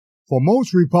For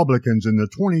most Republicans in the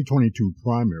 2022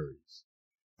 primaries,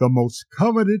 the most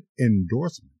coveted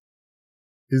endorsement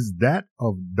is that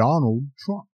of Donald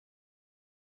Trump.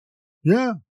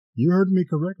 Yeah, you heard me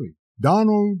correctly.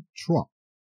 Donald Trump.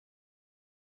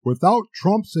 Without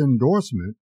Trump's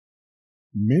endorsement,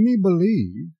 many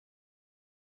believe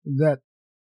that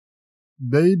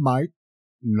they might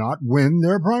not win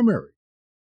their primary.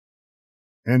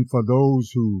 And for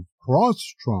those who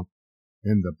crossed Trump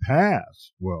in the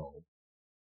past, well,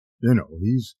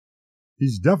 he's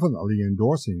definitely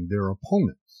endorsing their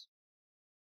opponents.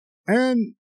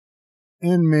 And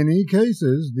in many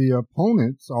cases, the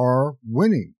opponents are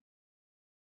winning.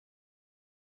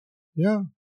 Yeah.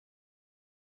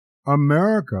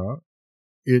 America,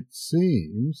 it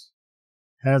seems,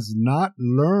 has not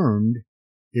learned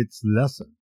its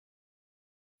lesson.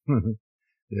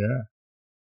 Yeah.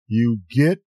 You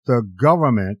get the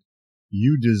government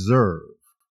you deserve.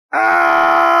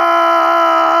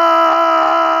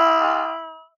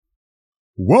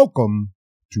 Welcome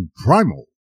to Primal,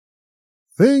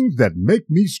 Things That Make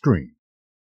Me Scream,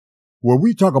 where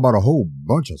we talk about a whole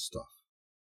bunch of stuff.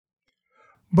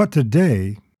 But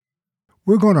today,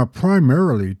 we're going to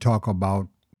primarily talk about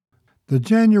the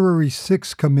January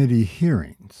 6th committee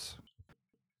hearings,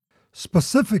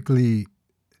 specifically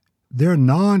their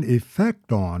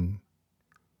non-effect on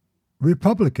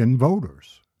Republican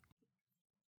voters.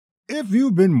 If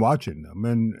you've been watching them,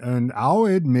 and I'll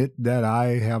admit that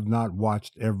I have not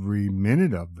watched every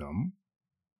minute of them,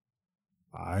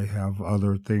 I have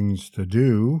other things to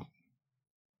do,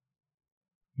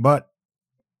 but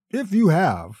if you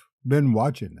have been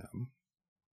watching them,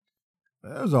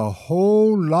 there's a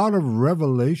whole lot of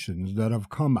revelations that have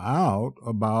come out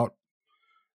about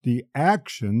the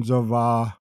actions of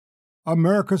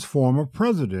America's former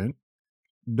president,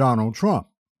 Donald Trump.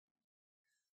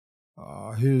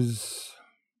 His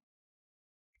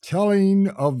telling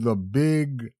of the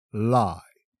big lie,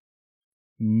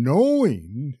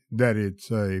 knowing that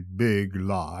it's a big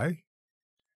lie,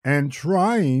 and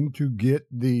trying to get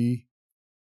the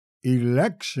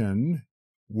election,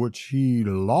 which he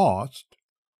lost,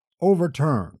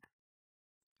 overturned.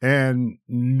 And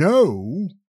no,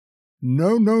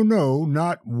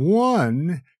 not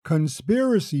one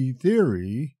conspiracy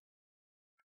theory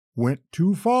went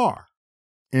too far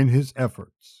in his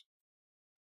efforts.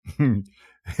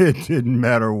 It didn't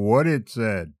matter what it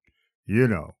said.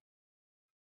 There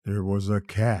was a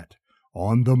cat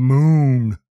on the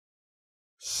moon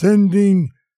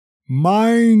sending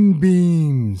mind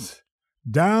beams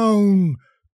down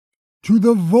to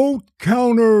the vote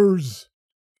counters.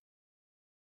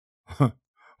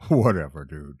 Whatever,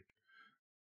 dude.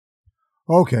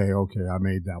 Okay, I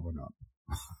made that one up.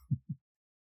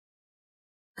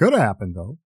 Could have happened,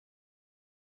 though.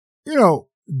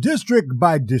 District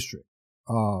by district,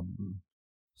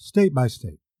 state by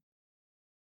state,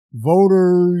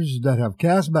 voters that have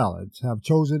cast ballots have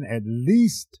chosen at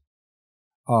least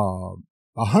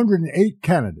 108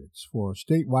 candidates for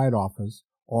statewide office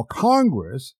or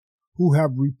Congress who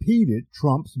have repeated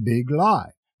Trump's big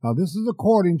lie. Now, this is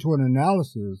according to an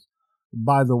analysis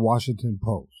by the Washington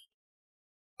Post.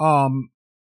 And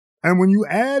when you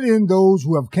add in those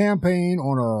who have campaigned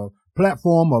on a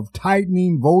platform of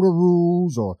tightening voter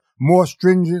rules or more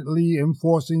stringently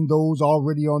enforcing those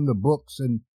already on the books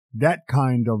and that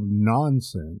kind of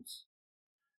nonsense,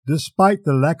 despite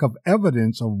the lack of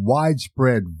evidence of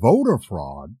widespread voter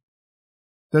fraud,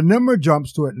 the number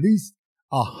jumps to at least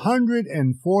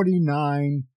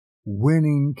 149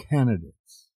 winning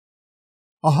candidates.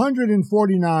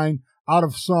 149 out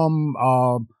of some,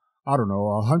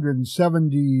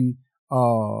 170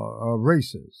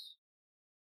 races.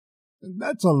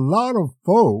 That's a lot of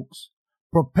folks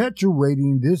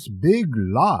perpetuating this big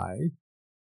lie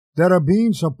that are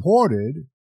being supported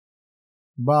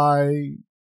by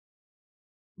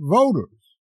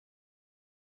voters.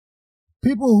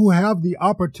 People who have the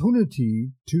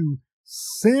opportunity to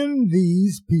send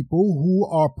these people who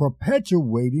are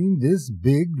perpetuating this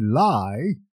big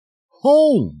lie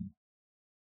home.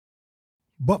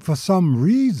 But for some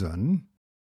reason,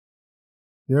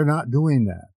 they're not doing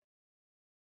that.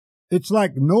 It's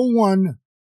like no one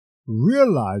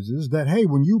realizes that, hey,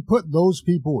 when you put those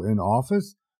people in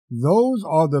office, those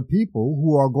are the people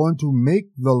who are going to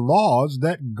make the laws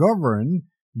that govern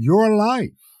your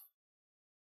life.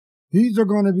 These are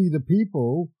going to be the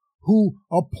people who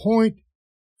appoint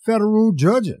federal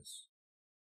judges.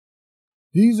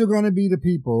 These are going to be the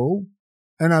people,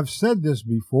 and I've said this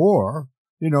before,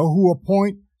 who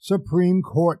appoint Supreme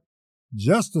Court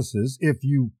justices if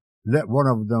you let one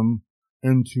of them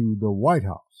into the White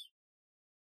House,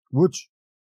 which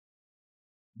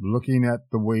looking at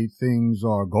the way things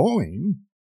are going,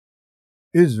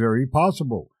 is very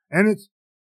possible. And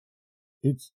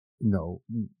no,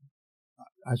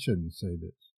 I shouldn't say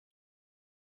this.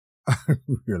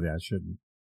 Really, I shouldn't.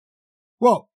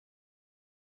 Well,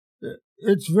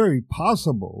 it's very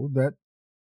possible that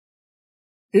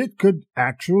it could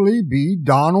actually be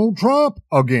Donald Trump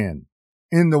again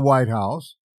in the White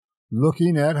House,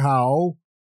 looking at how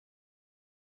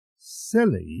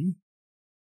silly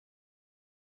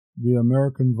the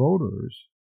American voters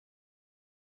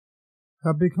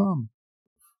have become.